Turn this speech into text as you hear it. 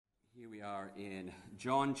We are in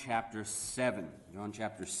John chapter 7. John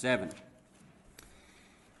chapter 7.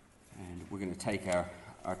 And we're going to take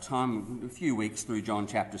our time, a few weeks through John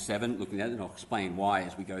chapter 7, looking at it, and I'll explain why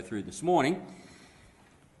as we go through this morning.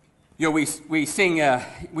 You know, we sing a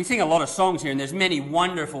lot of songs here, and there's many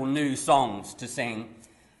wonderful new songs to sing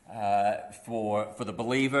for the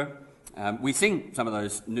believer. We sing some of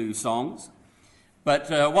those new songs.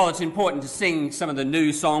 But while it's important to sing some of the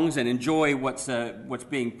new songs and enjoy what's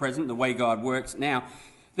being present, the way God works now,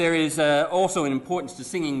 there is also an importance to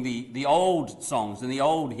singing the old songs and the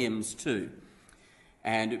old hymns too,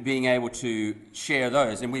 and being able to share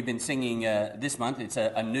those. And we've been singing this month, it's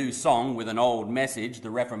a new song with an old message,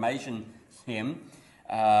 the Reformation hymn,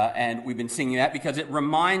 and we've been singing that because it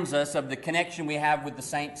reminds us of the connection we have with the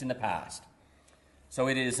saints in the past. So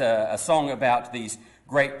it is a song about these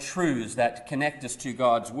great truths that connect us to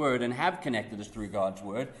God's Word and have connected us through God's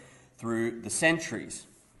Word through the centuries.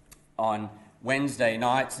 On Wednesday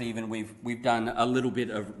nights even, we've done a little bit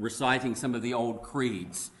of reciting some of the old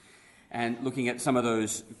creeds and looking at some of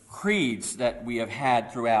those creeds that we have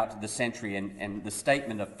had throughout the century and the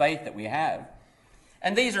statement of faith that we have.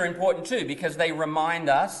 And these are important too because they remind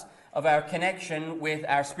us of our connection with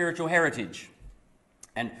our spiritual heritage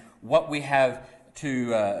and what we have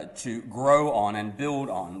to grow on and build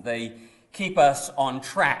on. They keep us on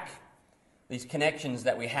track, these connections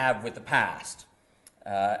that we have with the past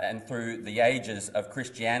and through the ages of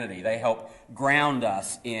Christianity. They help ground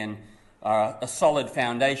us in a solid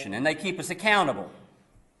foundation, and they keep us accountable.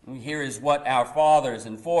 Here is what our fathers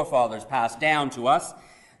and forefathers passed down to us.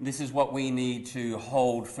 This is what we need to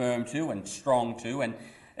hold firm to and strong to.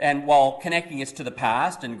 And while connecting us to the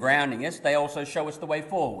past and grounding us, they also show us the way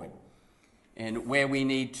forward and where we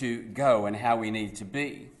need to go and how we need to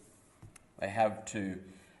be. They have to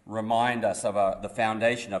remind us of the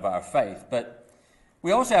foundation of our faith. But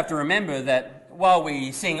we also have to remember that while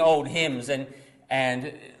we sing old hymns,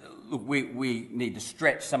 and look, we need to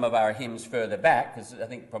stretch some of our hymns further back, because I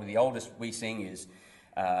think probably the oldest we sing is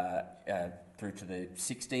through to the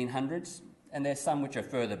 1600s, and there's some which are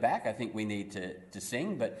further back I think we need to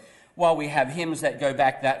sing. But while we have hymns that go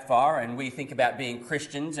back that far, and we think about being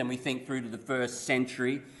Christians, and we think through to the first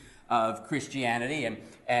century of Christianity,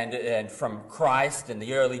 and from Christ and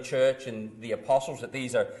the early church and the apostles, that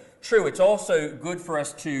these are true, it's also good for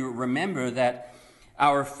us to remember that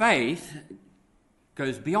our faith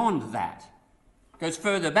goes beyond that. It goes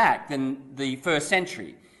further back than the first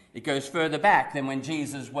century. It goes further back than when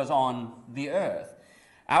Jesus was on the earth.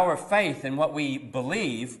 Our faith and what we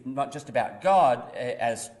believe, not just about God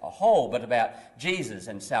as a whole, but about Jesus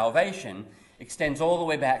and salvation, extends all the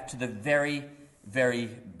way back to the very, very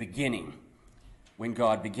beginning, when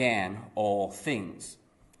God began all things.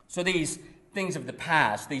 So these things of the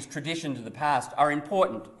past, these traditions of the past, are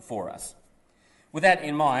important for us. With that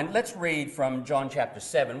in mind, let's read from John chapter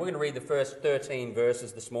 7. We're going to read the first 13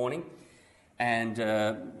 verses this morning, and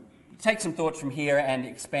take some thoughts from here and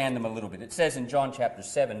expand them a little bit. It says in John chapter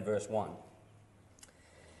 7, verse 1,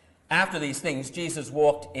 "After these things, Jesus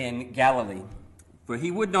walked in Galilee, for he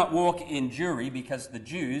would not walk in Jewry, because the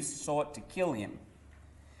Jews sought to kill him.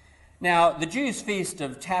 Now the Jews' feast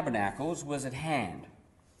of tabernacles was at hand.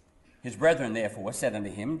 His brethren therefore said unto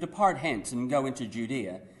him, Depart hence, and go into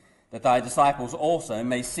Judea, that thy disciples also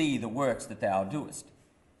may see the works that thou doest.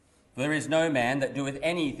 For there is no man that doeth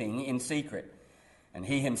anything in secret, and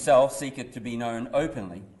he himself seeketh to be known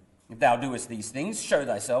openly. If thou doest these things, show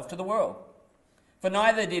thyself to the world. For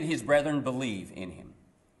neither did his brethren believe in him.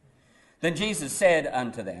 Then Jesus said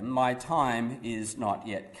unto them, My time is not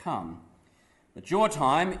yet come, but your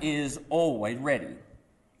time is always ready.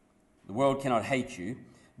 The world cannot hate you,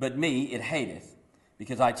 but me it hateth,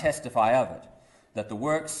 because I testify of it, that the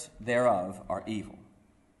works thereof are evil.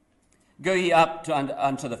 Go ye up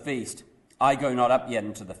unto the feast. I go not up yet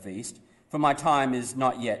unto the feast, for my time is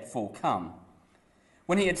not yet full come.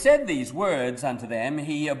 When he had said these words unto them,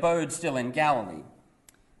 he abode still in Galilee.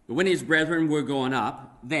 But when his brethren were gone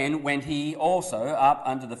up, then went he also up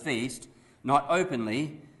unto the feast, not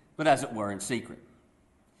openly, but as it were in secret.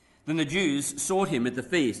 Then the Jews sought him at the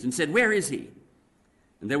feast, and said, Where is he?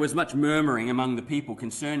 And there was much murmuring among the people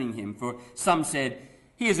concerning him, for some said,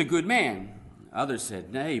 He is a good man. Others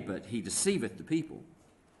said, Nay, but he deceiveth the people.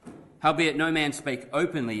 Howbeit no man spake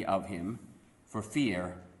openly of him for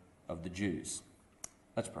fear of the Jews."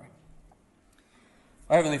 Let's pray.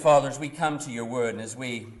 Our Heavenly Father, as we come to your word, and as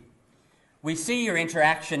we see your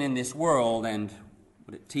interaction in this world and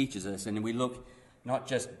what it teaches us, and we look not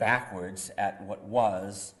just backwards at what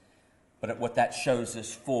was, but at what that shows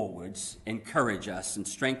us forwards, encourage us and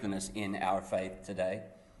strengthen us in our faith today.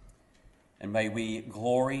 and may we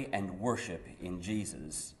glory and worship in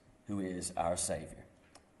Jesus, who is our Saviour.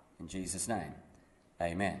 In Jesus' name,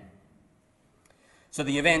 amen. So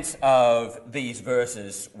the events of these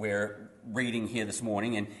verses we're reading here this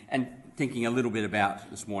morning and thinking a little bit about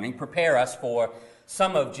this morning prepare us for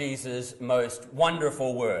some of Jesus' most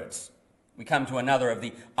wonderful words. We come to another of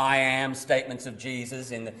the I am statements of Jesus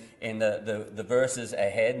in the verses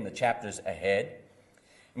ahead, in the chapters ahead.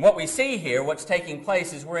 And what we see here, what's taking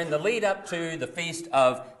place, is we're in the lead up to the Feast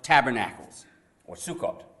of Tabernacles, or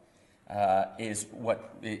Sukkot, is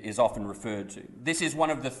what is often referred to. This is one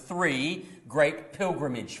of the three great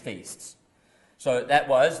pilgrimage feasts. So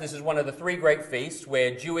this is one of the three great feasts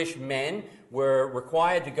where Jewish men were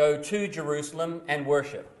required to go to Jerusalem and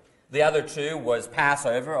worship. The other two was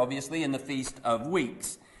Passover, obviously, and the Feast of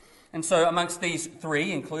Weeks. And so amongst these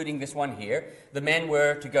three, including this one here, the men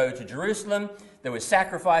were to go to Jerusalem, there were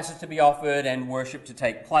sacrifices to be offered and worship to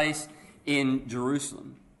take place in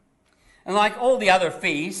Jerusalem. And like all the other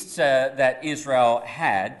feasts that Israel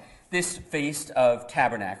had, this Feast of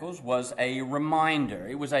Tabernacles was a reminder.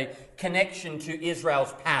 It was a connection to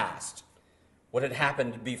Israel's past, what had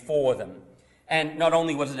happened before them. And not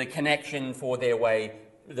only was it a connection for the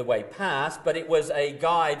way past, but it was a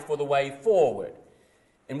guide for the way forward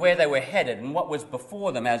and where they were headed and what was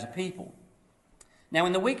before them as a people. Now,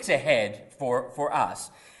 in the weeks ahead for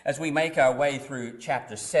us, as we make our way through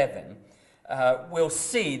chapter 7, we'll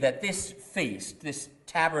see that this feast, this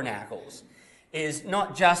Tabernacles, is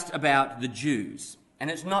not just about the Jews, and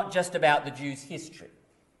it's not just about the Jews' history.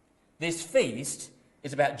 This feast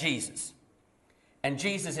is about Jesus, and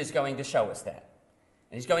Jesus is going to show us that.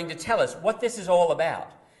 And he's going to tell us what this is all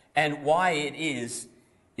about and why it is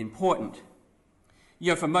important.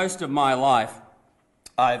 You know, for most of my life,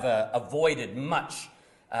 I've avoided much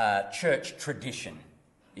church tradition,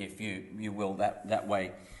 if you will, that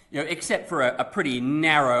way. You know, except for a pretty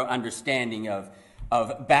narrow understanding of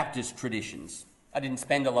Baptist traditions. I didn't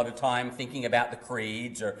spend a lot of time thinking about the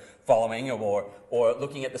creeds or following or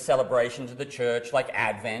looking at the celebrations of the church like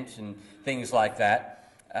Advent and things like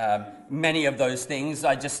that. Many of those things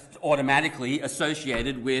I just automatically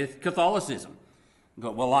associated with Catholicism.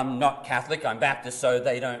 But, well, I'm not Catholic, I'm Baptist, so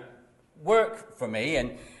they don't work for me.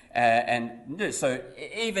 And so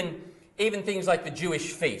even things like the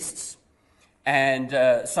Jewish feasts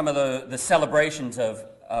and some of the celebrations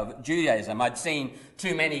of Judaism, I'd seen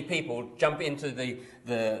too many people jump into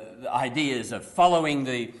the ideas of following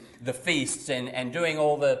the feasts and doing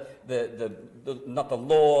all the not the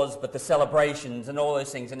laws but the celebrations and all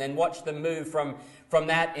those things, and then watch them move from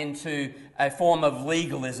that into a form of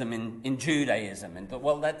legalism in Judaism. And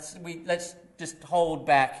well, let's just hold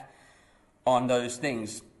back on those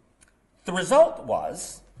things. The result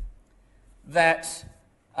was that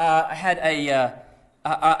I had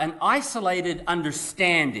an isolated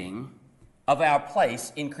understanding of our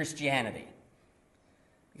place in Christianity,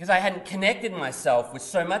 because I hadn't connected myself with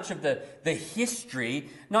so much of the history,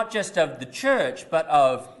 not just of the church, but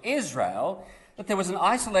of Israel, that there was an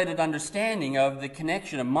isolated understanding of the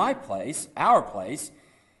connection of my place, our place,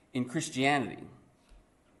 in Christianity.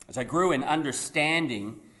 As I grew in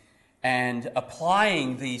understanding and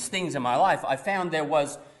applying these things in my life, I found there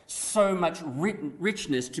was so much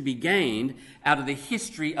richness to be gained out of the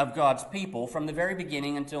history of God's people from the very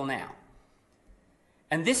beginning until now.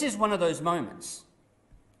 And this is one of those moments,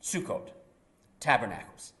 Sukkot,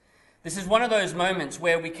 Tabernacles. This is one of those moments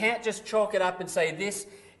where we can't just chalk it up and say this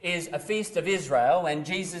is a feast of Israel and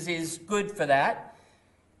Jesus is good for that,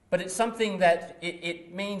 but it's something that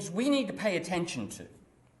it means we need to pay attention to.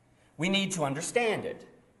 We need to understand it.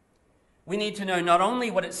 We need to know not only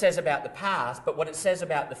what it says about the past, but what it says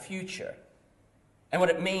about the future. And what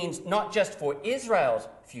it means not just for Israel's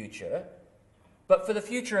future, but for the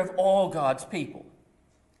future of all God's people.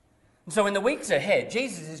 And so in the weeks ahead,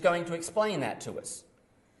 Jesus is going to explain that to us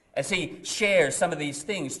as he shares some of these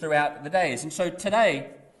things throughout the days. And so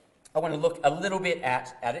today, I want to look a little bit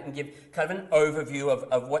at it and give kind of an overview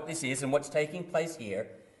of what this is and what's taking place here,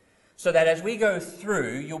 so that as we go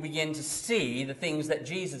through, you'll begin to see the things that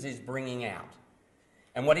Jesus is bringing out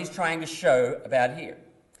and what he's trying to show about here.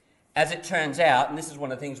 As it turns out, and this is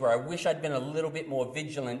one of the things where I wish I'd been a little bit more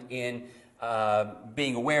vigilant in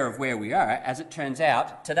being aware of where we are, as it turns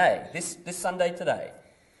out, today, this Sunday today,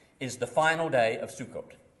 is the final day of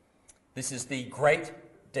Sukkot. This is the great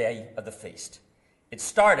day of the feast. It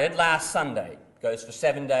started last Sunday, goes for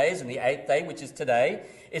 7 days, and the 8th day, which is today,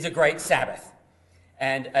 is a great Sabbath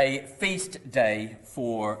and a feast day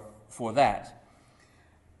for that.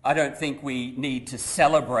 I don't think we need to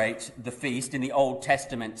celebrate the feast in the Old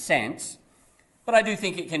Testament sense, But I do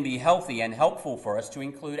think it can be healthy and helpful for us to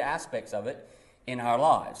include aspects of it in our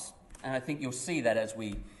lives. And I think you'll see that as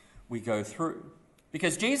we go through.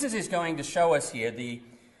 Because Jesus is going to show us here the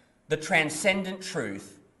transcendent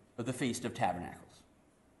truth of the Feast of Tabernacles.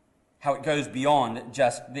 How it goes beyond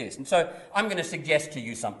just this. And so I'm going to suggest to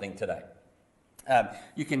you something today.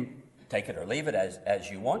 You can take it or leave it as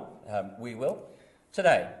you want. We will.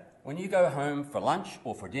 Today, when you go home for lunch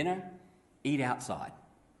or for dinner, eat outside.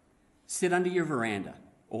 Sit under your veranda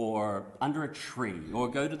or under a tree or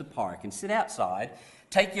go to the park and sit outside.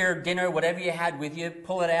 Take your dinner, whatever you had with you,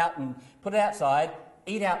 pull it out and put it outside.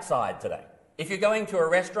 Eat outside today. If you're going to a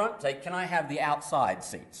restaurant, say, can I have the outside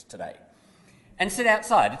seats today? And sit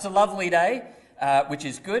outside. It's a lovely day, which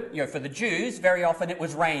is good. You know, for the Jews, very often it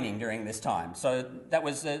was raining during this time. So that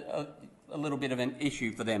was a little bit of an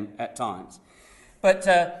issue for them at times.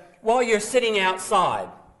 But while you're sitting outside,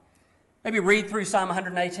 maybe read through Psalm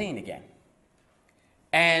 118 again.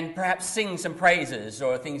 And perhaps sing some praises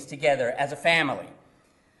or things together as a family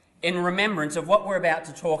in remembrance of what we're about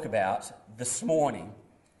to talk about this morning.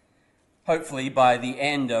 Hopefully, by the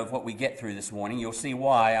end of what we get through this morning, you'll see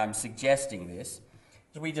why I'm suggesting this,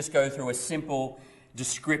 as we just go through a simple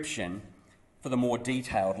description for the more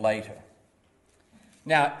detailed later.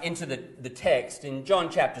 Now, into the text, in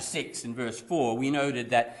John chapter 6 and verse 4, we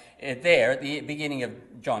noted that there, at the beginning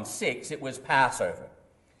of John 6, it was Passover.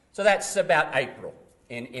 So that's about April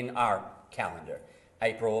in our calendar.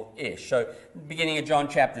 April-ish. So beginning of John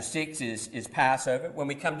chapter 6 is Passover. When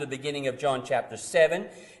we come to the beginning of John chapter 7,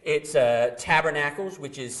 it's Tabernacles,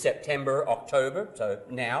 which is September, October, so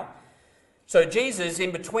now. So Jesus, in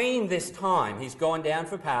between this time, he's gone down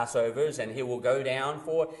for Passovers and he will go down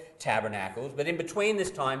for Tabernacles. But in between this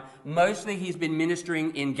time, mostly he's been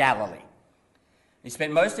ministering in Galilee. He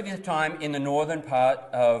spent most of his time in the northern part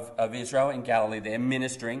of Israel, in Galilee there,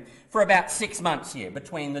 ministering for about 6 months here,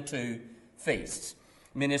 between the two feasts.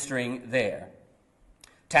 Ministering there.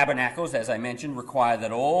 Tabernacles, as I mentioned, require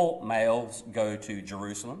that all males go to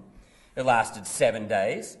Jerusalem. It lasted 7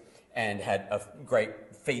 days and had a great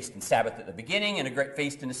feast and Sabbath at the beginning and a great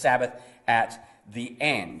feast and a Sabbath at the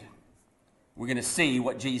end. We're going to see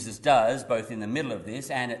what Jesus does both in the middle of this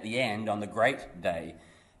and at the end on the great day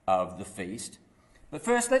of the feast. But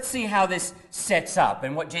first, let's see how this sets up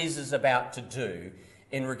and what Jesus is about to do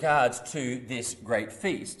in regards to this great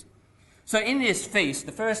feast. So in this feast,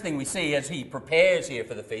 the first thing we see as he prepares here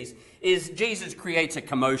for the feast is Jesus creates a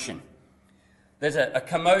commotion. There's a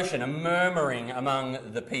commotion, a murmuring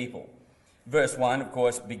among the people. Verse 1, of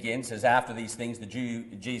course, begins, says, after these things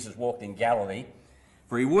Jesus walked in Galilee,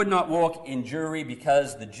 for he would not walk in Jewry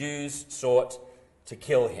because the Jews sought to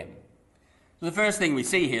kill him. So the first thing we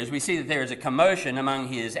see here is we see that there is a commotion among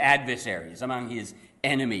his adversaries, among his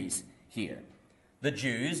enemies here. The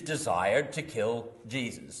Jews desired to kill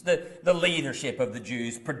Jesus. The leadership of the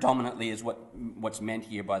Jews predominantly is what's meant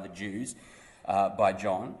here by the Jews, by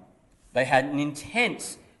John. They had an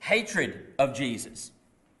intense hatred of Jesus.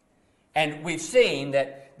 And we've seen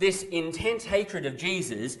that this intense hatred of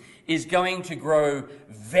Jesus is going to grow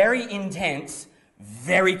very intense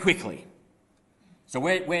very quickly. So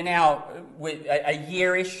we're now a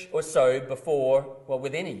yearish or so before, well,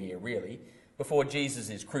 within a year really, before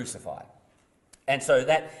Jesus is crucified. And so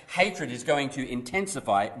that hatred is going to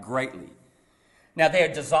intensify greatly. Now,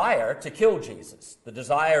 their desire to kill Jesus, the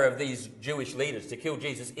desire of these Jewish leaders to kill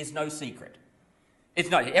Jesus, is no secret. It's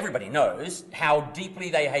not. Everybody knows how deeply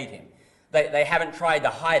they hate him. They haven't tried to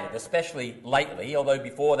hide it, especially lately, although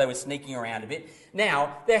before they were sneaking around a bit.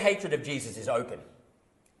 Now, their hatred of Jesus is open.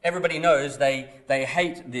 Everybody knows they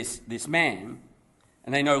hate this man,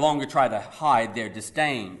 and they no longer try to hide their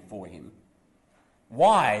disdain for him.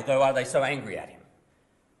 Why, though, are they so angry at him?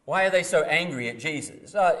 Why are they so angry at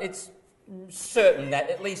Jesus? It's certain that,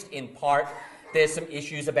 at least in part, there's some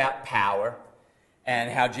issues about power and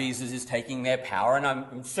how Jesus is taking their power, and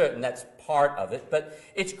I'm certain that's part of it, but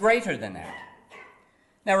it's greater than that.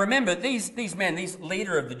 Now remember, these men, these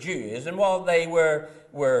leader of the Jews, and while they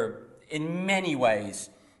were in many ways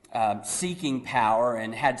seeking power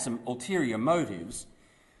and had some ulterior motives,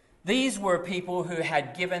 these were people who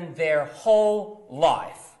had given their whole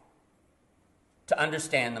life to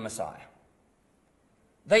understand the Messiah.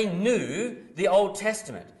 They knew the Old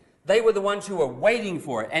Testament. They were the ones who were waiting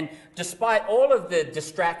for it. And despite all of the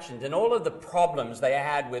distractions and all of the problems they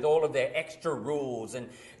had with all of their extra rules and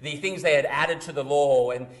the things they had added to the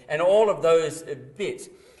law and all of those bits,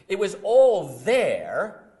 it was all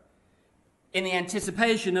there in the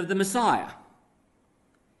anticipation of the Messiah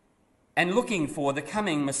and looking for the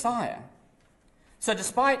coming Messiah. So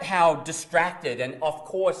despite how distracted and off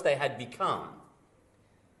course they had become,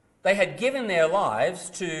 They had given their lives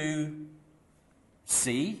to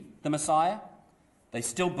see the Messiah. They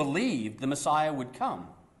still believed the Messiah would come.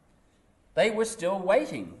 They were still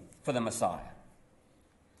waiting for the Messiah.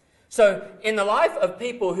 So in the life of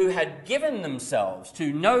people who had given themselves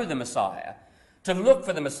to know the Messiah, to look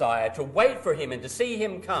for the Messiah, to wait for him and to see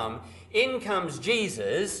him come, in comes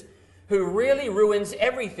Jesus, who really ruins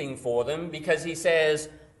everything for them because he says,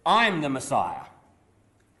 I'm the Messiah.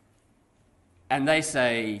 And they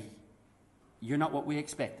say, you're not what we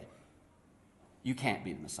expected. You can't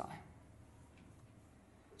be the Messiah.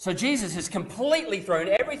 So Jesus has completely thrown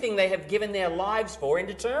everything they have given their lives for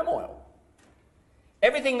into turmoil.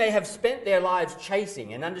 Everything they have spent their lives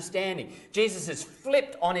chasing and understanding, Jesus has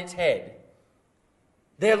flipped on its head.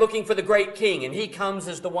 They're looking for the great king, and he comes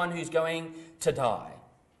as the one who's going to die.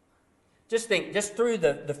 Just think, just through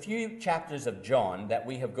the few chapters of John that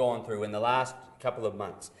we have gone through in the last couple of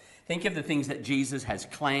months, think of the things that Jesus has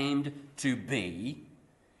claimed to be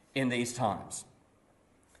in these times.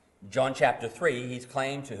 John chapter 3, he's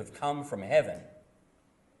claimed to have come from heaven.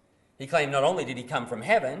 He claimed not only did he come from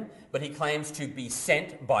heaven, but he claims to be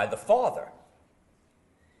sent by the Father.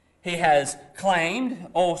 He has claimed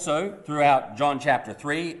also throughout John chapter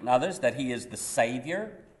 3 and others that he is the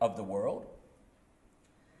Savior of the world.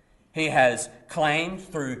 He has claimed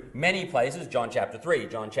through many places, John chapter 3,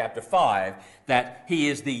 John chapter 5, that he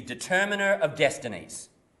is the determiner of destinies.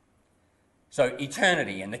 So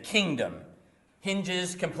eternity and the kingdom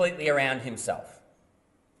hinges completely around himself,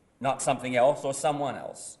 not something else or someone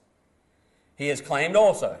else. He has claimed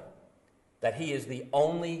also that he is the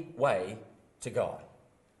only way to God.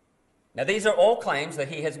 Now, these are all claims that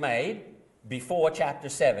he has made before chapter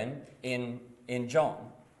 7 in John.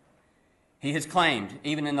 He has claimed,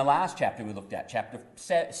 even in the last chapter we looked at, chapter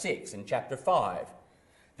 6 and chapter 5,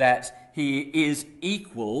 that he is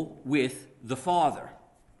equal with the Father.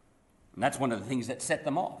 And that's one of the things that set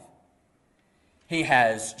them off. He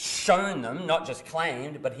has shown them, not just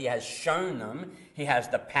claimed, but he has shown them he has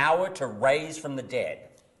the power to raise from the dead.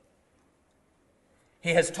 He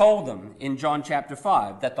has told them in John chapter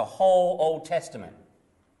 5 that the whole Old Testament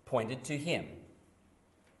pointed to him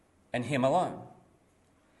and him alone.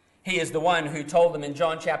 He is the one who told them in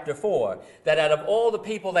John chapter 4 that out of all the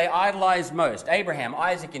people they idolized most, Abraham,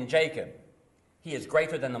 Isaac, and Jacob, he is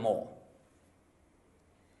greater than them all.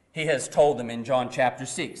 He has told them in John chapter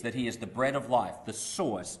 6 that he is the bread of life, the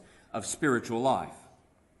source of spiritual life.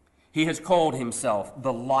 He has called himself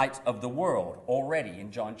the light of the world already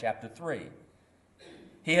in John chapter 3.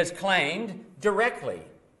 He has claimed directly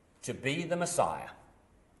to be the Messiah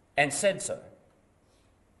and said so.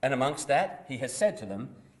 And amongst that, he has said to them,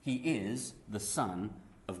 he is the Son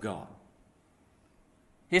of God.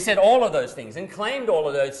 He said all of those things and claimed all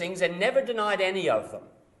of those things and never denied any of them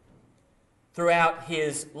throughout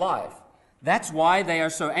his life. That's why they are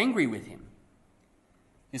so angry with him.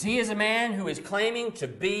 Because he is a man who is claiming to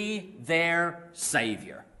be their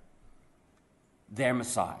Savior, their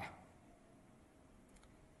Messiah.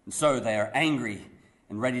 And so they are angry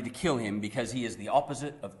and ready to kill him because he is the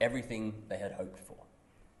opposite of everything they had hoped for,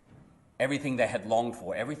 everything they had longed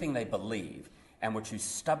for, everything they believed, and were too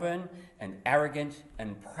stubborn and arrogant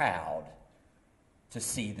and proud to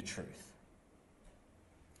see the truth.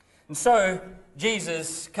 And so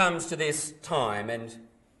Jesus comes to this time, and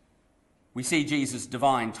we see Jesus'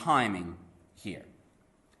 divine timing here.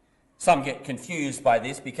 Some get confused by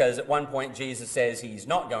this because at one point Jesus says he's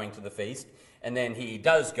not going to the feast, and then he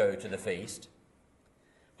does go to the feast.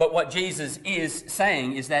 But what Jesus is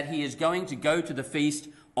saying is that he is going to go to the feast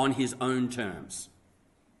on his own terms.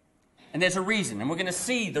 And there's a reason, and we're going to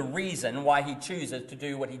see the reason why he chooses to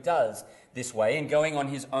do what he does this way and going on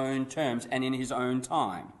his own terms and in his own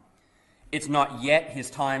time. It's not yet his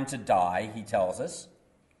time to die, he tells us.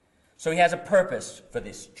 So he has a purpose for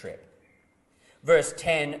this trip. Verse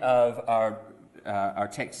 10 of our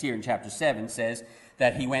text here in chapter 7 says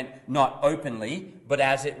that he went not openly, but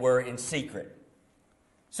as it were in secret.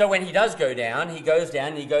 So when he does go down, he goes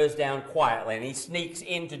down quietly, and he sneaks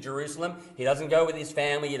into Jerusalem. He doesn't go with his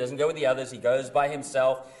family, he doesn't go with the others, he goes by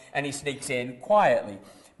himself, and he sneaks in quietly.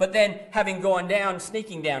 But then, having gone down,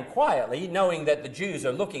 sneaking down quietly, knowing that the Jews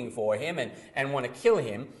are looking for him and want to kill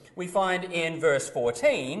him, we find in verse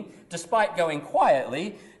 14, despite going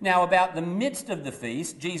quietly, now about the midst of the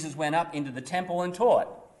feast, Jesus went up into the temple and taught.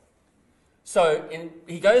 So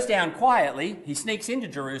he goes down quietly, he sneaks into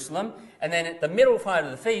Jerusalem, and then at the middle part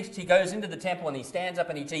of the feast, he goes into the temple and he stands up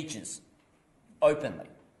and he teaches openly.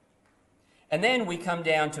 And then we come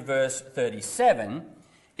down to verse 37.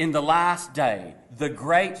 In the last day, the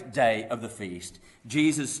great day of the feast,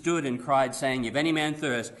 Jesus stood and cried, saying, if any man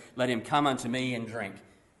thirst, let him come unto me and drink.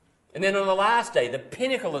 And then on the last day, the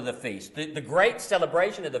pinnacle of the feast, the great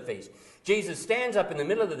celebration of the feast, Jesus stands up in the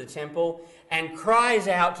middle of the temple and cries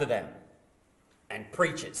out to them and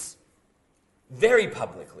preaches very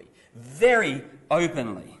publicly, very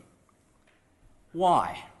openly.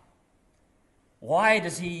 Why? Why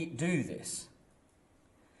does he do this?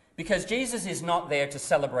 Because Jesus is not there to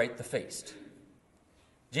celebrate the feast.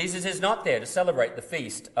 Jesus is not there to celebrate the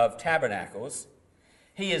Feast of Tabernacles.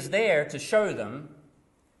 He is there to show them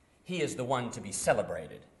he is the one to be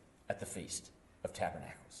celebrated at the Feast of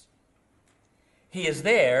Tabernacles. He is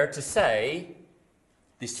there to say,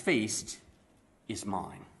 this feast is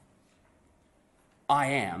mine. I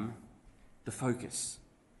am the focus.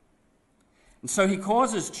 And so he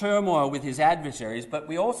causes turmoil with his adversaries, but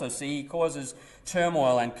we also see he causes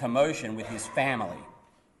turmoil and commotion with his family.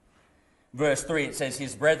 Verse 3, it says,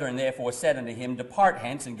 his brethren therefore said unto him, depart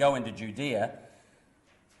hence and go into Judea,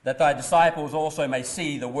 that thy disciples also may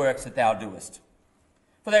see the works that thou doest.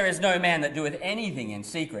 For there is no man that doeth anything in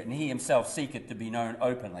secret, and he himself seeketh to be known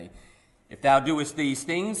openly. If thou doest these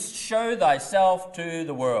things, show thyself to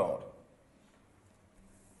the world.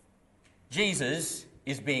 Jesus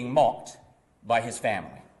is being mocked by his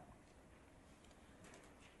family.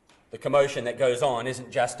 The commotion that goes on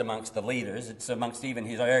isn't just amongst the leaders, it's amongst even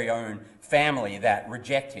his very own family that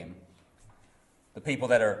reject him. The people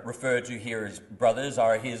that are referred to here as brothers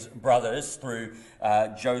are his brothers through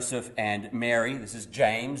Joseph and Mary. This is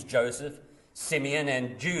James, Joseph, Simeon,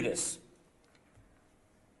 and Judas.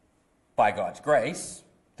 By God's grace,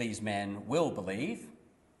 these men will believe,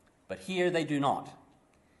 but here they do not.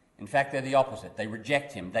 In fact, they're the opposite. They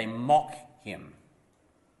reject him. They mock him.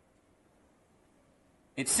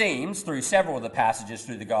 It seems, through several of the passages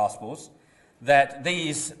through the Gospels, that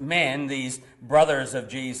these men, these brothers of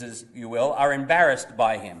Jesus, you will, are embarrassed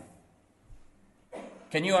by him.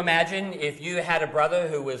 Can you imagine if you had a brother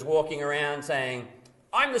who was walking around saying,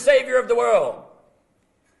 I'm the Savior of the world,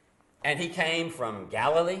 and he came from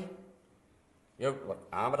Galilee? You know, like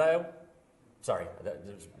Armadale? Sorry.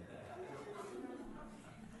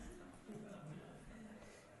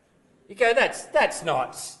 You go, that's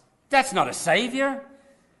not a Savior.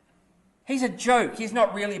 He's a joke. He's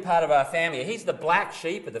not really part of our family. He's the black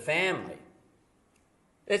sheep of the family.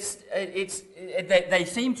 They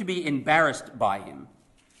seem to be embarrassed by him.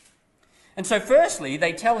 And so firstly,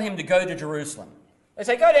 they tell him to go to Jerusalem. They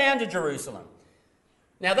say, go down to Jerusalem.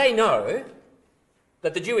 Now they know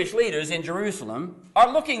that the Jewish leaders in Jerusalem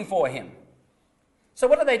are looking for him. So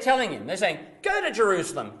what are they telling him? They're saying, go to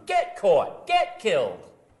Jerusalem, get caught, get killed.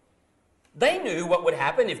 They knew what would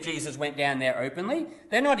happen if Jesus went down there openly.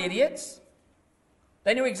 They're not idiots.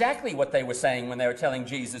 They knew exactly what they were saying when they were telling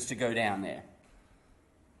Jesus to go down there.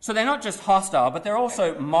 So they're not just hostile, but they're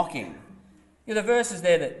also mocking. You know, the verses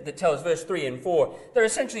there that tell us, verse 3 and 4, they're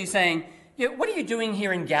essentially saying, what are you doing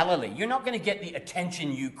here in Galilee? You're not going to get the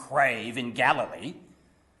attention you crave in Galilee.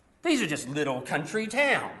 These are just little country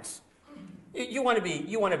towns. You want to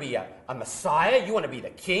be a Messiah? You want to be the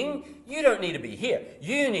king? You don't need to be here.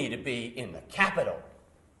 You need to be in the capital.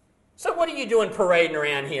 So what are you doing parading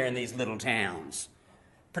around here in these little towns,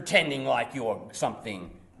 pretending like you're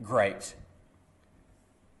something great?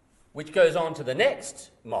 Which goes on to the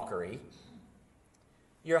next mockery.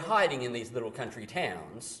 You're hiding in these little country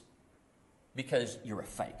towns because you're a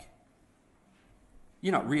fake.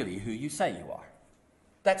 You're not really who you say you are.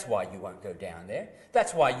 That's why you won't go down there.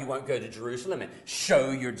 That's why you won't go to Jerusalem and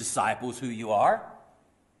show your disciples who you are.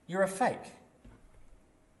 You're a fake.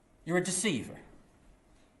 You're a deceiver.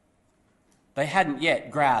 They hadn't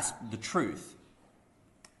yet grasped the truth.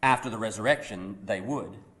 After the resurrection, they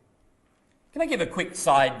would. Can I give a quick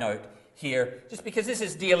side note here, just because this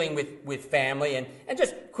is dealing with family, and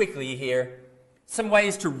just quickly here, some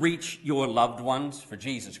ways to reach your loved ones for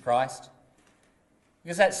Jesus Christ?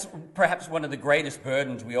 Because that's perhaps one of the greatest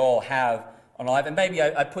burdens we all have on life. And maybe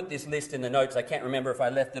I put this list in the notes. I can't remember if I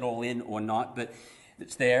left it all in or not, but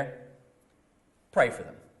it's there. Pray for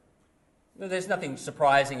them. There's nothing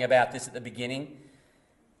surprising about this at the beginning.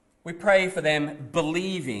 We pray for them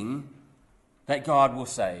believing that God will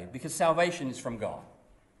save, because salvation is from God.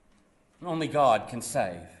 And only God can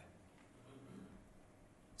save.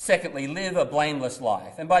 Secondly, live a blameless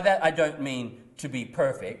life. And by that I don't mean to be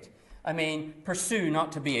perfect. I mean, pursue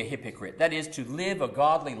not to be a hypocrite. That is, to live a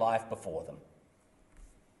godly life before them.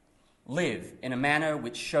 Live in a manner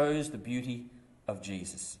which shows the beauty of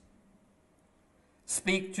Jesus.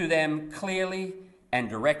 Speak to them clearly and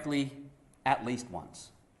directly at least once.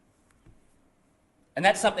 And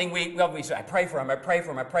that's something we obviously, I pray for him, I pray for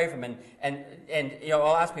him, I pray for him. And you know,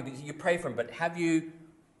 I'll ask people, you pray for him, but have you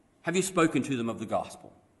spoken to them of the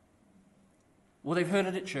gospel? Well, they've heard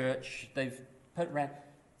it at church. They've put it around.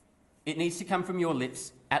 It needs to come from your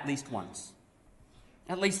lips at least once.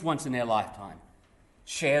 At least once in their lifetime.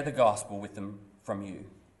 Share the gospel with them from you.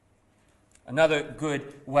 Another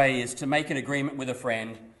good way is to make an agreement with a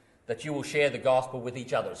friend that you will share the gospel with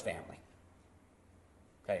each other's family.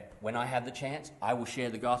 Okay, when I have the chance, I will share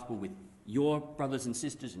the gospel with your brothers and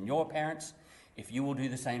sisters and your parents, if you will do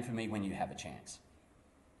the same for me when you have a chance.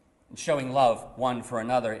 And showing love one for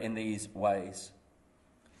another in these ways.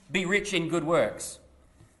 Be rich in good works.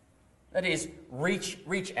 That is, reach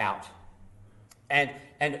out. And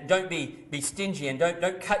don't be stingy, and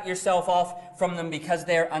don't cut yourself off from them because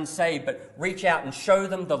they're unsaved, but reach out and show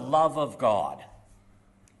them the love of God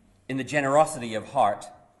in the generosity of heart.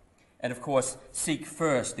 And of course, seek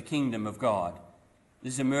first the kingdom of God.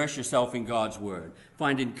 This is immerse yourself in God's word.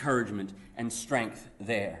 Find encouragement and strength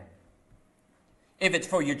there. If it's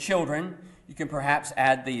for your children, you can perhaps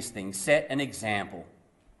add these things. Set an example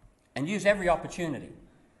and use every opportunity.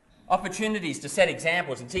 Opportunities to set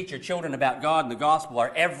examples and teach your children about God and the gospel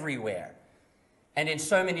are everywhere and in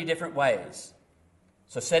so many different ways.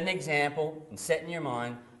 So set an example and set in your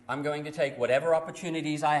mind, I'm going to take whatever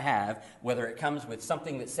opportunities I have, whether it comes with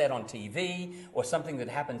something that's said on TV or something that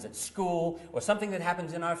happens at school or something that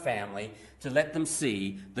happens in our family, to let them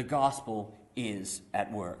see the gospel is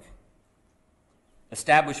at work.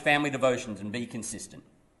 Establish family devotions and be consistent.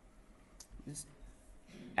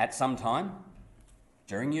 At some time,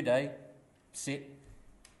 during your day, sit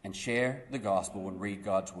and share the gospel and read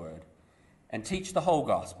God's word. And teach the whole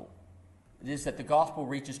gospel. It is that the gospel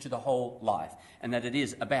reaches to the whole life, and that it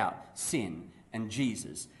is about sin and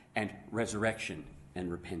Jesus and resurrection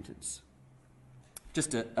and repentance.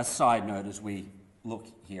 Just a side note as we look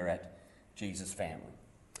here at Jesus' family.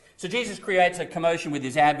 So Jesus creates a commotion with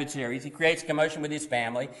his adversaries, he creates a commotion with his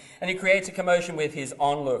family, and he creates a commotion with his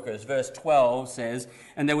onlookers. Verse 12 says,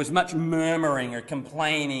 and there was much murmuring or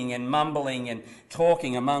complaining and mumbling and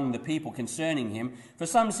talking among the people concerning him. For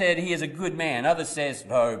some said, he is a good man. Others says,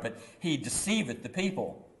 no, but he deceiveth the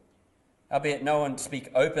people. Howbeit no one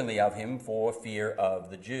speak openly of him for fear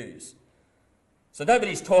of the Jews. So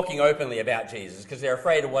nobody's talking openly about Jesus because they're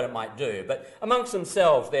afraid of what it might do. But amongst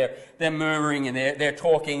themselves, they're murmuring and they're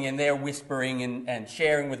talking and they're whispering and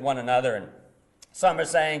sharing with one another. And some are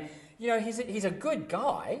saying, you know, he's a good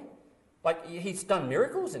guy. Like, he's done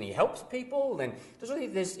miracles and he helps people. And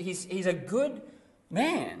he's a good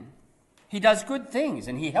man. He does good things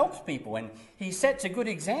and he helps people and he sets a good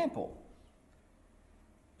example.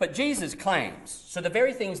 But Jesus claims, so the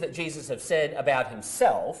very things that Jesus has said about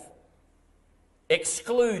himself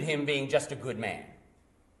exclude him being just a good man.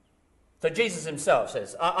 So Jesus himself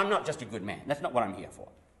says, I'm not just a good man. That's not what I'm here for.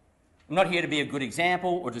 I'm not here to be a good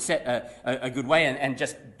example or to set a good way and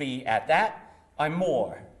just be at that. I'm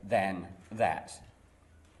more than that.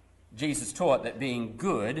 Jesus taught that being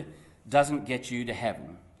good doesn't get you to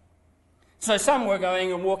heaven. So some were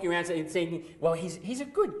going and walking around and thinking, well, he's a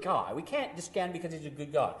good guy. We can't discount him because he's a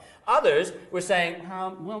good guy. Others were saying,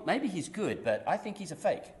 well, maybe he's good, but I think he's a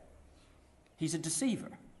fake. He's a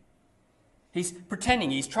deceiver. He's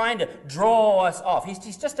pretending. He's trying to draw us off. He's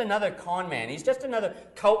just another con man. He's just another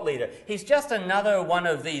cult leader. He's just another one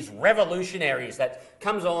of these revolutionaries that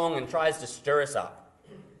comes along and tries to stir us up.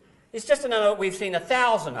 He's just another, we've seen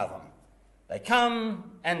 1,000 of them. They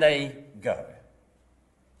come and they go.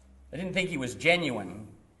 They didn't think he was genuine. And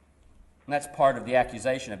that's part of the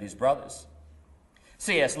accusation of his brothers.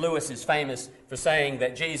 C.S. Lewis is famous for saying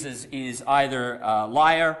that Jesus is either a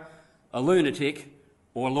liar, a lunatic,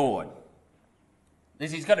 or Lord.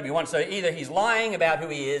 He's got to be one. So either he's lying about who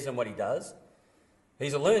he is and what he does.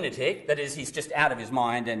 He's a lunatic, that is, he's just out of his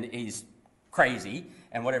mind and he's crazy,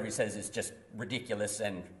 and whatever he says is just ridiculous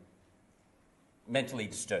and mentally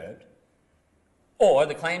disturbed. Or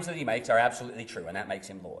the claims that he makes are absolutely true, and that makes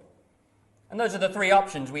him Lord. And those are the three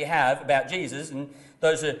options we have about Jesus, and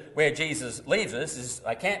those are where Jesus leaves us, is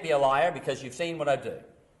I can't be a liar because you've seen what I do.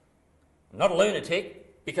 I'm not a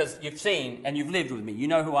lunatic because you've seen and you've lived with me. You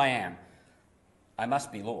know who I am. I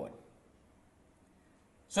must be Lord.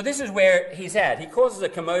 So this is where he's at. He causes a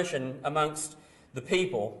commotion amongst the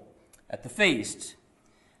people at the feast.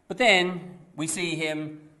 But then we see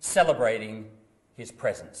him celebrating his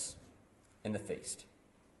presence in the feast.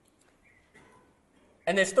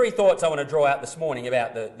 And there's three thoughts I want to draw out this morning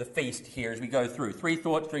about the feast here as we go through. Three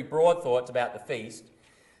broad thoughts about the feast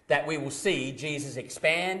that we will see Jesus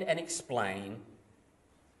expand and explain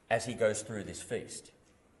as he goes through this feast.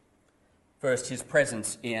 First, his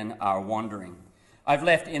presence in our wandering. I've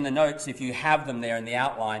left in the notes, if you have them there in the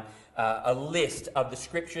outline, a list of the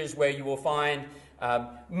scriptures where you will find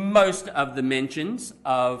most of the mentions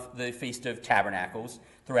of the Feast of Tabernacles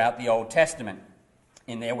throughout the Old Testament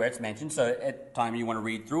in there where it's mentioned. So at time you want to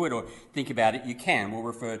read through it or think about it, you can. We'll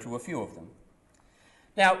refer to a few of them.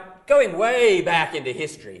 Now, going way back into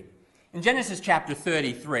history, in Genesis chapter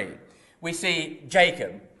 33, we see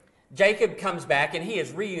Jacob. Jacob comes back and he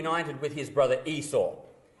is reunited with his brother Esau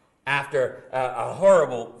after a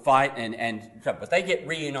horrible fight and trouble. But they get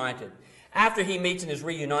reunited. After he meets and is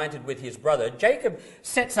reunited with his brother, Jacob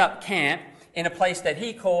sets up camp in a place that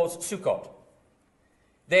he calls Sukkot.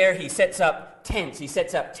 There he sets up tents, he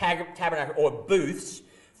sets up tabernacle or booths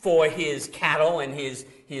for his cattle and his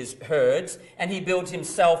herds, and he builds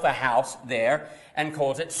himself a house there and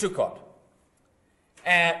calls it Sukkot.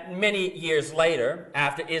 Many years later,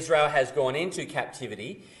 after Israel has gone into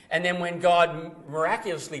captivity, and then when God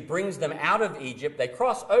miraculously brings them out of Egypt, they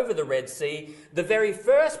cross over the Red Sea. The very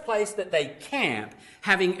first place that they camp,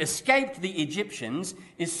 having escaped the Egyptians,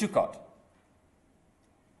 is Sukkot.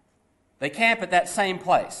 They camp at that same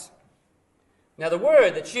place. Now the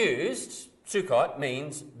word that's used, Sukkot,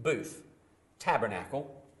 means booth,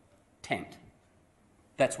 tabernacle, tent.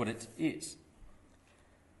 That's what it is.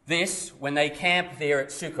 This, when they camp there at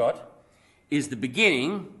Sukkot, is the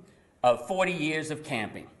beginning of 40 years of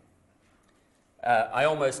camping. I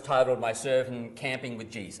almost titled my sermon, Camping with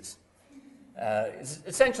Jesus. It's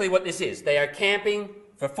essentially what this is. They are camping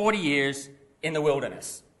for 40 years in the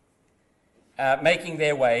wilderness, making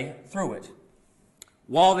their way through it.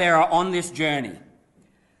 While they are on this journey,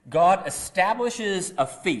 God establishes a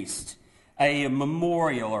feast, a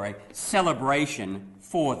memorial or a celebration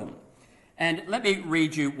for them. And let me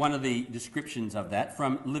read you one of the descriptions of that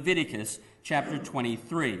from Leviticus chapter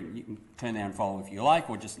 23. You can turn there and follow if you like,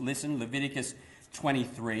 or just listen. Leviticus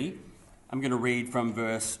 23. I'm going to read from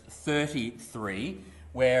verse 33,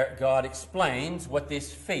 where God explains what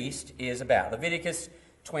this feast is about. Leviticus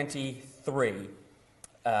 23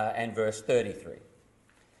 and verse 33.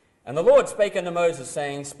 And the Lord spake unto Moses,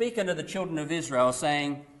 saying, Speak unto the children of Israel,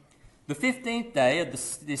 saying, The 15th day of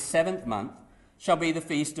this 7th month shall be the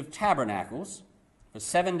Feast of Tabernacles, for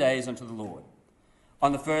 7 days unto the Lord.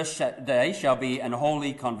 On the first day shall be an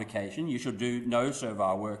holy convocation. You shall do no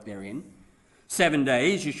servile work therein. 7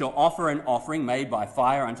 days you shall offer an offering made by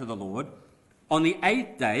fire unto the Lord. On the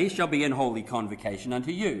 8th day shall be an holy convocation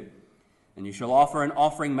unto you, and you shall offer an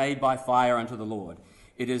offering made by fire unto the Lord.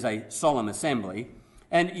 It is a solemn assembly,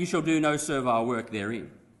 and you shall do no servile work therein.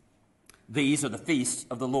 These are the feasts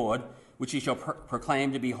of the Lord, which ye shall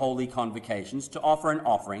proclaim to be holy convocations, to offer an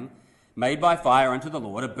offering made by fire unto the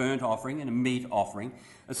Lord, a burnt offering and a meat offering,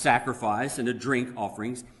 a sacrifice and a drink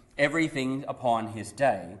offerings, everything upon his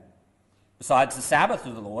day. Besides the Sabbath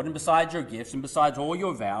of the Lord, and besides your gifts, and besides all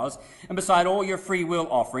your vows, and beside all your free will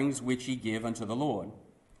offerings which ye give unto the Lord.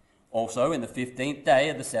 Also in the 15th day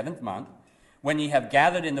of the 7th month, when ye have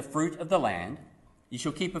gathered in the fruit of the land, ye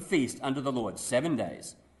shall keep a feast unto the Lord 7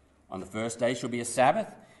 days. On the first day shall be a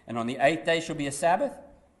Sabbath, and on the 8th day shall be a Sabbath.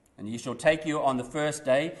 And ye shall take you on the first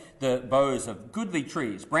day the boughs of goodly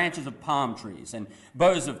trees, branches of palm trees, and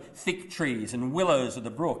boughs of thick trees, and willows of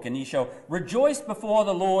the brook, and ye shall rejoice before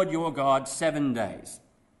the Lord your God 7 days.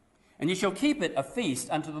 And ye shall keep it a feast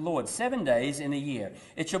unto the Lord 7 days in a year.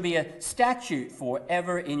 It shall be a statute for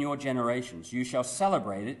ever in your generations. You shall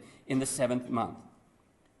celebrate it in the 7th month.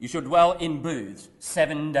 You shall dwell in booths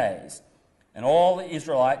 7 days, and all the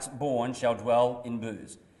Israelites born shall dwell in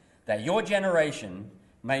booths, that your generation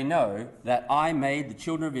may know that I made the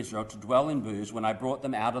children of Israel to dwell in booths when I brought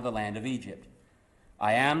them out of the land of Egypt.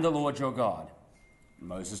 I am the Lord your God. And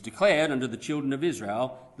Moses declared unto the children of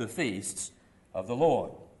Israel the feasts of the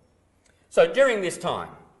Lord. So during this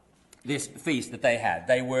time, this feast that they had,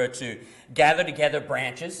 they were to gather together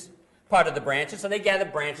branches, part of the branches, so they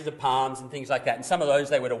gathered branches of palms and things like that, and some of those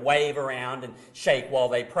they were to wave around and shake while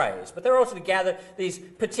they praised. But they were also to gather these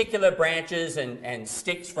particular branches and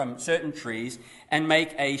sticks from certain trees and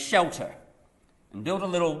make a shelter, and build a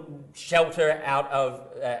little shelter out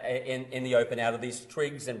of in the open out of these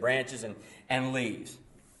twigs and branches and leaves.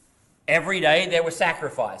 Every day there were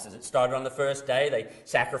sacrifices. It started on the first day. They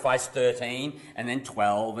sacrificed 13, and then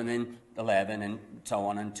 12, and then 11, and so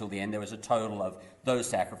on until the end. There was a total of those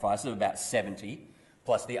sacrifices of about 70,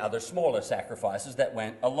 plus the other smaller sacrifices that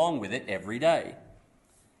went along with it every day.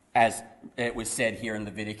 As it was said here in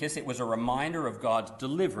Leviticus, it was a reminder of God's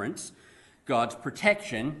deliverance, God's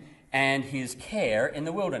protection, and his care in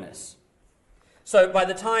the wilderness. So by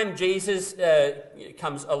the time Jesus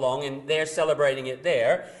comes along and they're celebrating it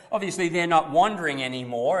there, obviously they're not wandering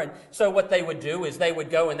anymore. And so what they would do is they would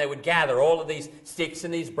go and they would gather all of these sticks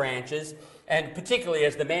and these branches, and particularly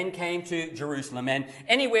as the men came to Jerusalem, and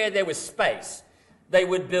anywhere there was space, they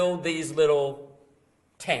would build these little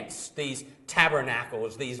tents, these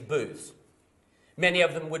tabernacles, these booths. Many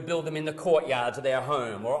of them would build them in the courtyards of their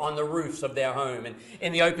home or on the roofs of their home and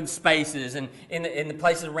in the open spaces and in the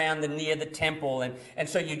places around near the temple. And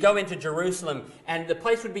so you go into Jerusalem and the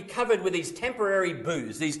place would be covered with these temporary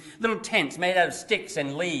booths, these little tents made out of sticks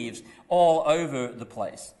and leaves all over the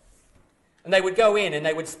place. And they would go in and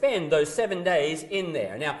they would spend those 7 days in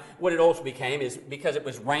there. Now, what it also became is because it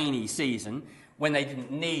was rainy season, when they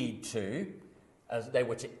didn't need to, as they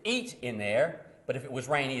were to eat in there, but if it was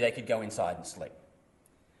rainy, they could go inside and sleep.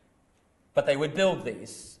 But they would build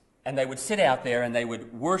these, and they would sit out there, and they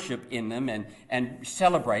would worship in them and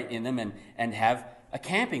celebrate in them and have a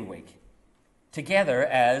camping week together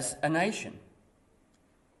as a nation.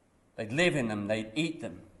 They'd live in them, they'd eat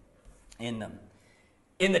them in them.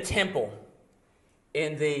 In the temple,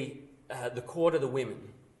 in the court of the women,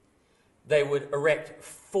 they would erect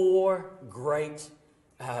 4 great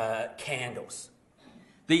candles.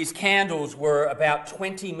 These candles were about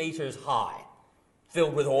 20 meters high,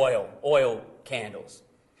 filled with oil candles.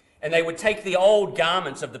 And they would take the old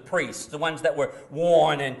garments of the priests, the ones that were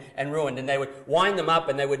worn and ruined, and they would wind them up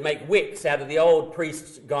and they would make wicks out of the old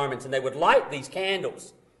priests' garments, and they would light these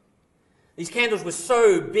candles. These candles were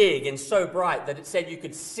so big and so bright that it said you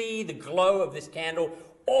could see the glow of this candle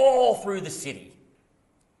all through the city.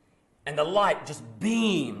 And the light just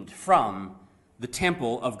beamed from the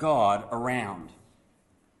temple of God around.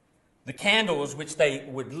 The candles which they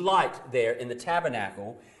would light there in the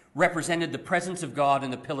tabernacle represented the presence of God in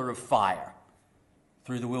the pillar of fire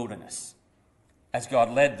through the wilderness, as God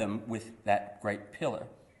led them with that great pillar.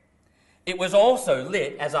 It was also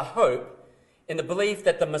lit as a hope in the belief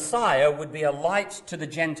that the Messiah would be a light to the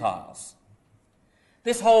Gentiles.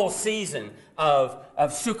 This whole season of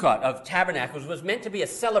Sukkot, of Tabernacles, was meant to be a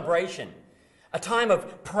celebration, a time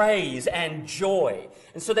of praise and joy.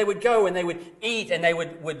 And so they would go and they would eat and they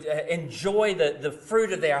would enjoy the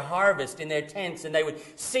fruit of their harvest in their tents, and they would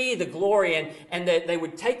see the glory, and they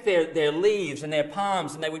would take their leaves and their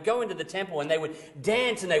palms and they would go into the temple and they would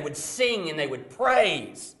dance and they would sing and they would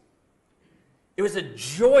praise. It was a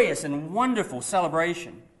joyous and wonderful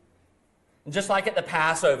celebration. And just like at the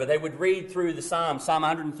Passover, they would read through the Psalms, Psalm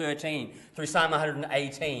 113 through Psalm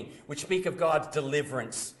 118, which speak of God's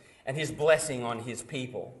deliverance and his blessing on his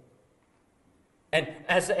people. And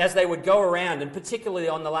as they would go around, and particularly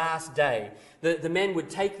on the last day, the men would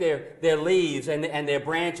take their leaves and their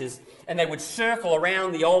branches, and they would circle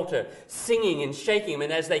around the altar, singing and shaking them.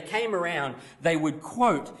 And as they came around, they would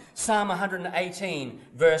quote Psalm 118,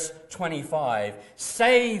 verse 25,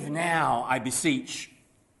 "Save now, I beseech,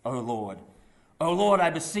 O Lord. O Lord, I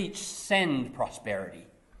beseech, send prosperity."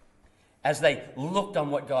 As they looked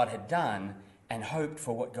on what God had done and hoped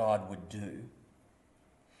for what God would do.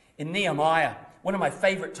 In Nehemiah, one of my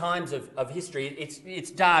favorite times of history, it's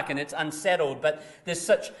dark and it's unsettled, but there's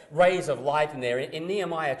such rays of light in there. In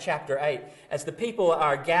Nehemiah chapter 8, as the people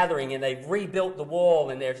are gathering and they've rebuilt the wall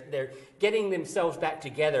and they're getting themselves back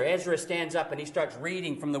together, Ezra stands up and he starts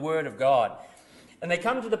reading from the Word of God. And they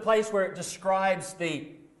come to the place where it describes the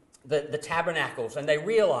tabernacles, and they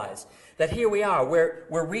realize that here we are,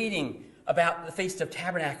 we're reading about the Feast of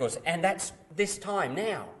Tabernacles, and that's this time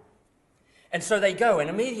now. And so they go, and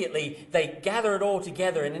immediately they gather it all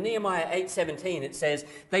together. And in Nehemiah 8:17 it says,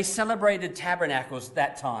 "They celebrated tabernacles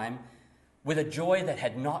that time with a joy that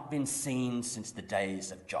had not been seen since the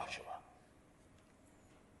days of Joshua."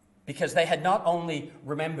 Because they had not only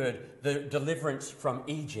remembered the deliverance from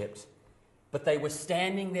Egypt, but they were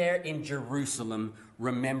standing there in Jerusalem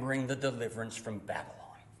remembering the deliverance from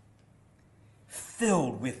Babylon,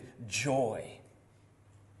 filled with joy.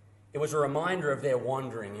 It was a reminder of their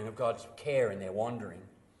wandering and of God's care in their wandering.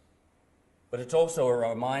 But it's also a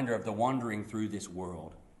reminder of the wandering through this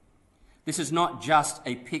world. This is not just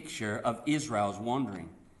a picture of Israel's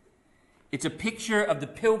wandering. It's a picture of the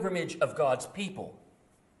pilgrimage of God's people.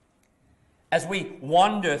 As we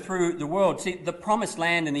wander through the world, see, the promised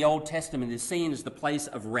land in the Old Testament is seen as the place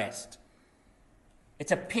of rest.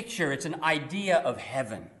 It's a picture, it's an idea of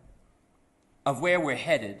heaven, of where we're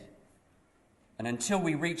headed. And until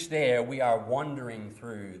we reach there, we are wandering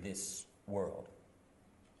through this world.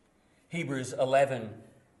 Hebrews 11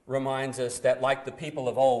 reminds us that, like the people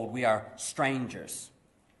of old, we are strangers,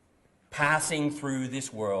 passing through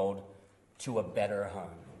this world to a better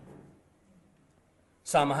home.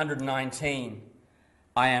 Psalm 119,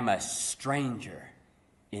 "I am a stranger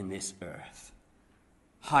in this earth.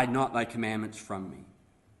 Hide not thy commandments from me."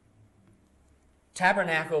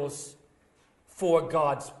 Tabernacles for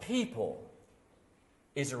God's people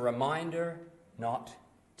is a reminder not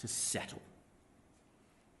to settle.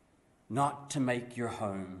 not to make your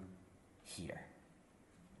home here.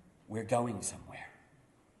 We're going somewhere.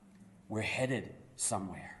 We're headed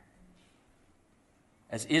somewhere.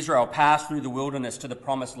 As Israel passed through the wilderness to the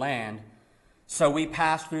promised land, so we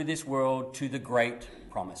pass through this world to the great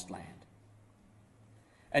promised land.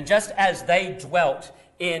 And just as they dwelt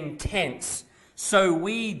in tents, so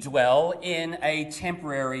we dwell in a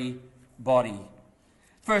temporary body.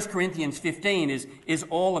 1 Corinthians 15 is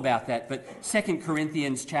all about that, but 2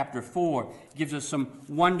 Corinthians chapter 4 gives us some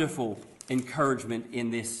wonderful encouragement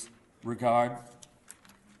in this regard.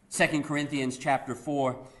 2 Corinthians chapter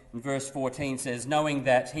 4 and verse 14 says, knowing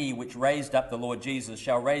that he which raised up the Lord Jesus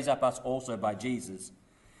shall raise up us also by Jesus,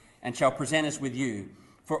 and shall present us with you.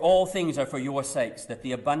 For all things are for your sakes, that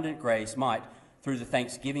the abundant grace might, through the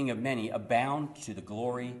thanksgiving of many, abound to the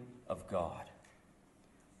glory of God.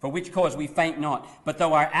 For which cause we faint not, but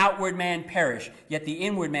though our outward man perish, yet the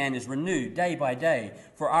inward man is renewed day by day.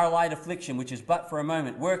 For our light affliction, which is but for a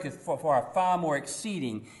moment, worketh for our far more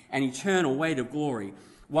exceeding and eternal weight of glory,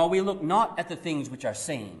 while we look not at the things which are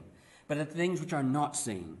seen, but at the things which are not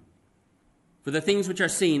seen. For the things which are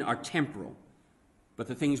seen are temporal, but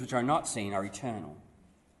the things which are not seen are eternal.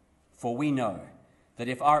 For we know that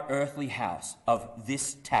if our earthly house of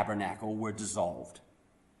this tabernacle were dissolved,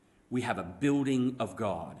 we have a building of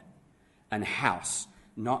God, an house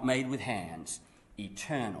not made with hands,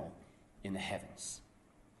 eternal in the heavens.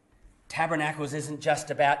 Tabernacles isn't just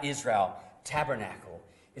about Israel. Tabernacle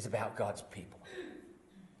is about God's people.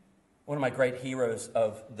 One of my great heroes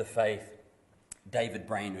of the faith, David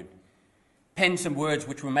Brainerd, penned some words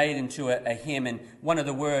which were made into a hymn, and one of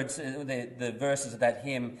the words, the verses of that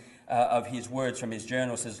hymn, of his words from his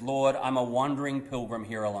journal says, Lord, I'm a wandering pilgrim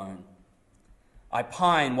here alone. I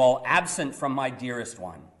pine while absent from my dearest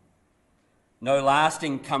one. No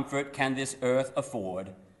lasting comfort can this earth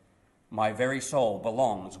afford. My very soul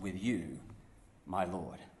belongs with you, my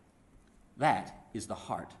Lord. That is the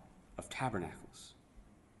heart of tabernacles.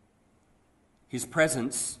 His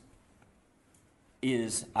presence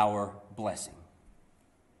is our blessing.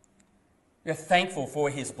 We're thankful for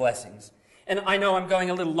his blessings. And I know I'm going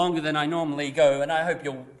a little longer than I normally go, and I hope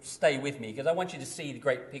you'll stay with me, because I want you to see the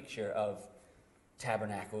great picture of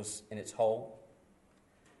tabernacles in its whole.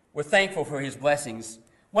 We're thankful for his blessings.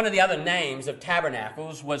 One of the other names of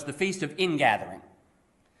tabernacles was the Feast of Ingathering,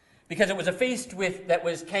 because it was a feast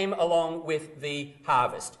that came along with the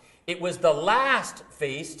harvest. It was the last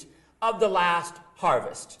feast of the last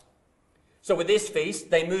harvest. So with this feast,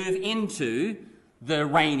 they move into the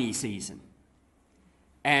rainy season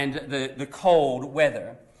and the cold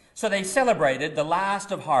weather. So they celebrated the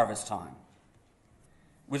last of harvest time.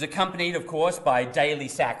 It was accompanied, of course, by daily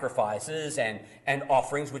sacrifices and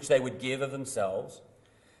offerings which they would give of themselves.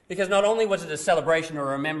 Because not only was it a celebration or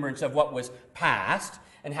remembrance of what was past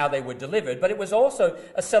and how they were delivered, but it was also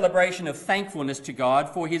a celebration of thankfulness to God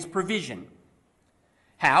for his provision.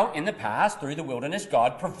 How, in the past, through the wilderness,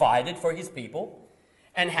 God provided for his people,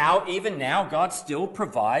 and how, even now, God still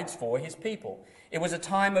provides for his people. It was a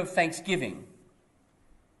time of thanksgiving,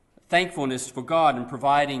 thankfulness for God in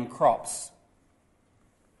providing crops.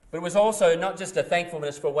 But it was also not just a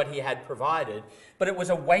thankfulness for what he had provided, but it was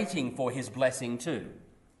a waiting for his blessing too.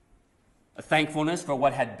 A thankfulness for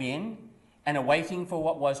what had been, and a waiting for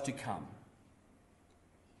what was to come.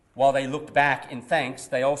 While they looked back in thanks,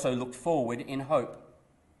 they also looked forward in hope.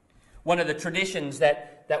 One of the traditions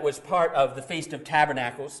that was part of the Feast of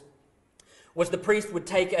Tabernacles was the priest would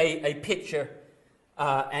take a pitcher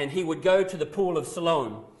and he would go to the pool of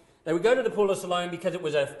Siloam. They would go to the pool of Siloam because it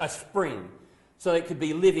was a spring, so it could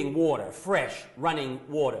be living water, fresh, running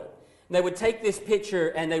water. And they would take this pitcher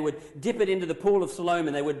and they would dip it into the pool of Siloam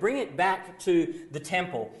and they would bring it back to the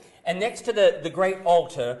temple. And next to the great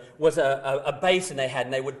altar was a basin they had,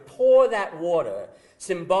 and they would pour that water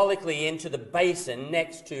symbolically into the basin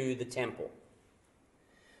next to the temple.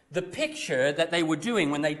 The picture that they were doing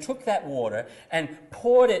when they took that water and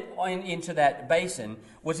poured it into that basin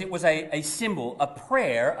was a symbol, a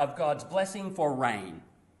prayer of God's blessing for rain.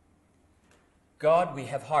 God, we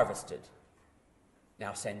have harvested.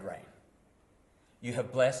 Now send rain. You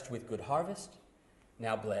have blessed with good harvest.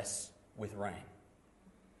 Now bless with rain.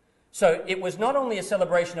 So it was not only a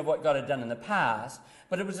celebration of what God had done in the past,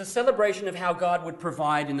 but it was a celebration of how God would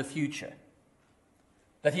provide in the future.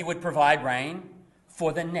 That he would provide rain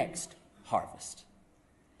for the next harvest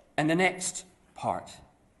and the next part.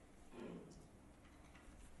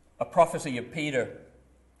 A prophecy of Peter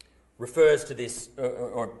refers to this,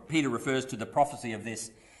 or Peter refers to the prophecy of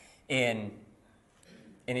this in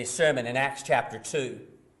his sermon in Acts chapter 2.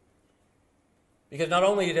 Because not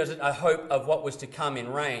only does it a hope of what was to come in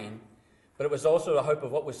rain, but it was also a hope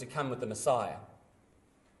of what was to come with the Messiah.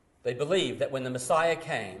 They believed that when the Messiah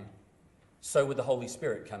came, so would the Holy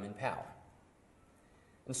Spirit come in power.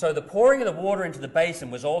 And so the pouring of the water into the basin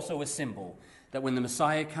was also a symbol that when the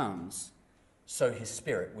Messiah comes, so his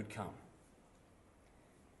Spirit would come.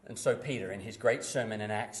 And so Peter, in his great sermon in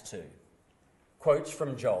Acts 2, quotes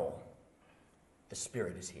from Joel, "The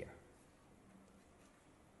Spirit is here."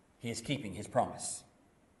 He is keeping his promise.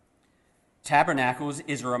 Tabernacles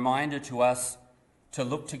is a reminder to us to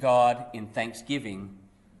look to God in thanksgiving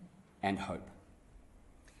and hope.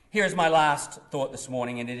 Here is my last thought this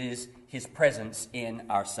morning, and it is his presence in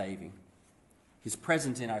our saving. His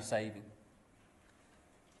presence in our saving.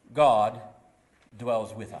 God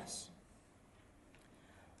dwells with us.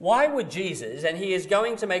 Why would Jesus, and he is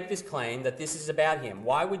going to make this claim that this is about him,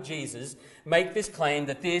 why would Jesus make this claim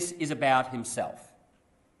that this is about himself?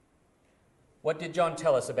 What did John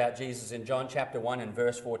tell us about Jesus in John chapter 1 and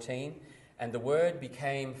verse 14? "And the Word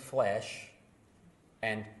became flesh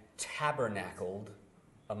and tabernacled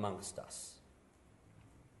amongst us."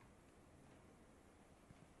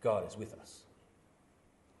 God is with us.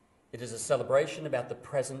 It is a celebration about the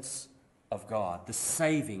presence of God, the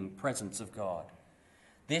saving presence of God.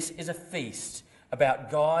 This is a feast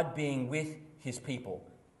about God being with his people.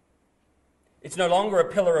 It's no longer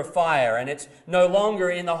a pillar of fire, and it's no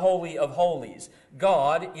longer in the Holy of Holies.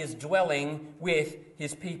 God is dwelling with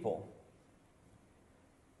his people.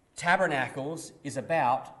 Tabernacles is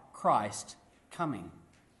about Christ coming.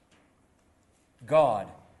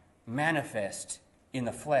 God manifest in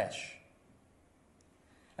the flesh.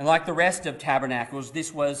 And like the rest of tabernacles,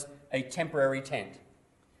 this was a temporary tent.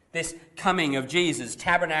 This coming of Jesus,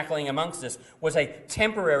 tabernacling amongst us, was a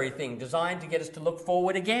temporary thing designed to get us to look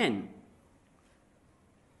forward again.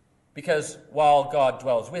 Because while God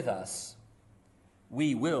dwells with us,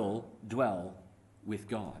 we will dwell with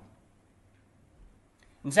God.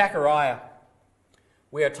 In Zechariah,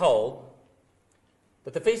 we are told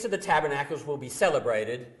that the Feast of the Tabernacles will be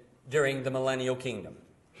celebrated during the millennial kingdom,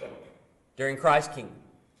 during Christ's kingdom.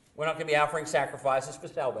 We're not going to be offering sacrifices for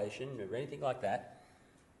salvation or anything like that,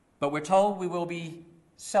 but we're told we will be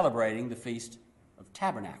celebrating the Feast of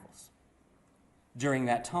Tabernacles during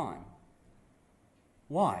that time.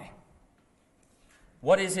 Why?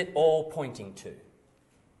 What is it all pointing to?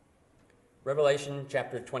 Revelation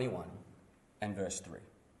chapter 21 and verse 3.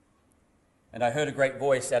 "And I heard a great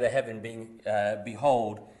voice out of heaven being,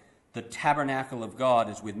 Behold, the tabernacle of God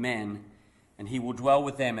is with men, and he will dwell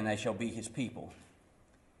with them, and they shall be his people.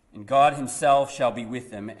 And God himself shall be with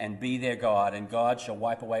them, and be their God, and God shall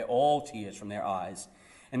wipe away all tears from their eyes.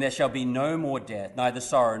 And there shall be no more death, neither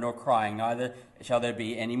sorrow nor crying, neither shall there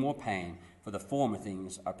be any more pain, for the former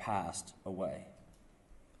things are passed away."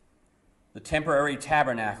 The temporary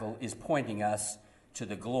tabernacle is pointing us to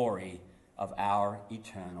the glory of our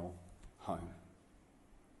eternal home,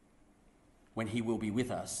 when he will be with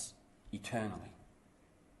us eternally.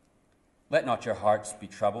 "Let not your hearts be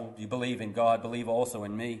troubled. You believe in God, believe also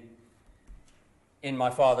in me. In my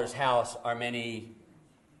Father's house are many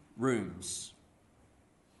rooms,"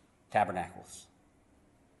 tabernacles.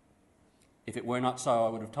 "If it were not so, I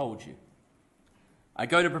would have told you. I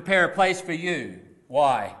go to prepare a place for you."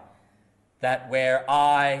 Why? "That where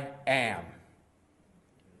I am,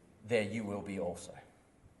 there you will be also."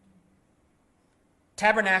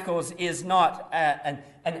 Tabernacles is not an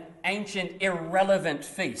ancient, irrelevant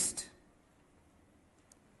feast.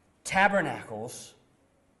 Tabernacles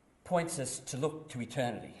points us to look to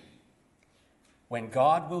eternity, when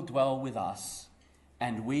God will dwell with us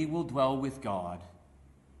and we will dwell with God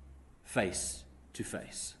face to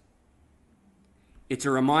face. It's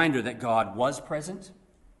a reminder that God was present,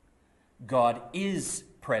 God is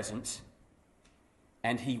present,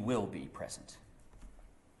 and he will be present.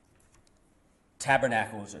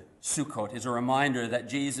 Tabernacles, or Sukkot, is a reminder that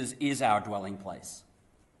Jesus is our dwelling place.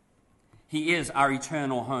 He is our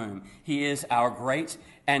eternal home. He is our great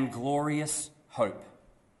and glorious hope.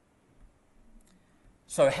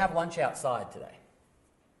 So have lunch outside today.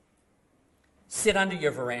 Sit under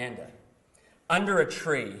your veranda, under a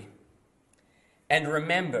tree, and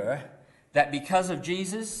remember that because of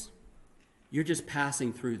Jesus, you're just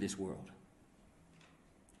passing through this world.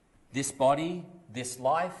 This body, this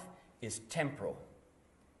life, is temporal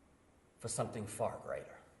for something far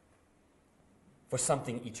greater, for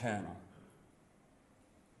something eternal.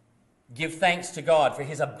 Give thanks to God for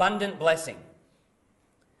his abundant blessing,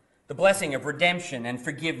 the blessing of redemption and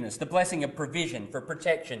forgiveness, the blessing of provision for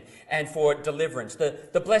protection and for deliverance,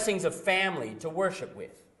 the blessings of family to worship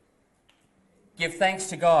with. Give thanks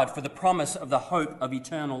to God for the promise of the hope of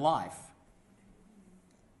eternal life,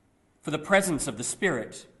 for the presence of the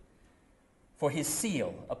Spirit, for his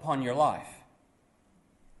seal upon your life.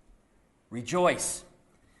 Rejoice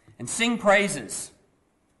and sing praises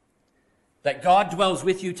that God dwells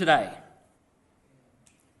with you today,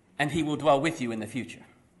 and he will dwell with you in the future.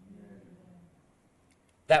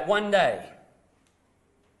 That one day,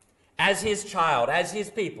 as his child, as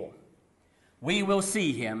his people, we will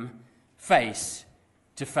see him face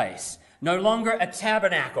to face. No longer a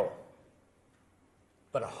tabernacle,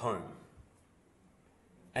 but a home.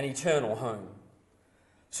 An eternal home.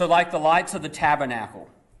 So like the lights of the tabernacle,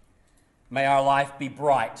 may our life be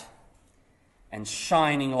bright and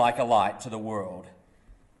shining like a light to the world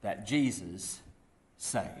that Jesus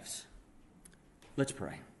saves. Let's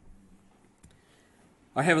pray.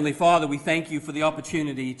 Our Heavenly Father, we thank you for the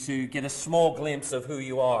opportunity to get a small glimpse of who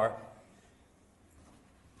you are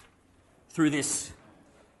through this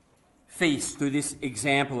feast, through this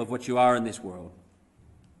example of what you are in this world.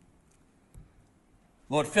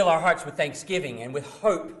 Lord, fill our hearts with thanksgiving and with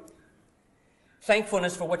hope,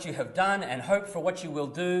 thankfulness for what you have done and hope for what you will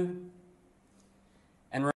do.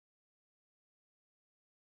 And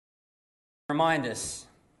remind us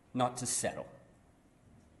not to settle,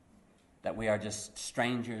 that we are just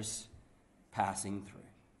strangers passing through.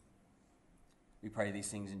 We pray these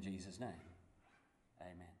things in Jesus' name.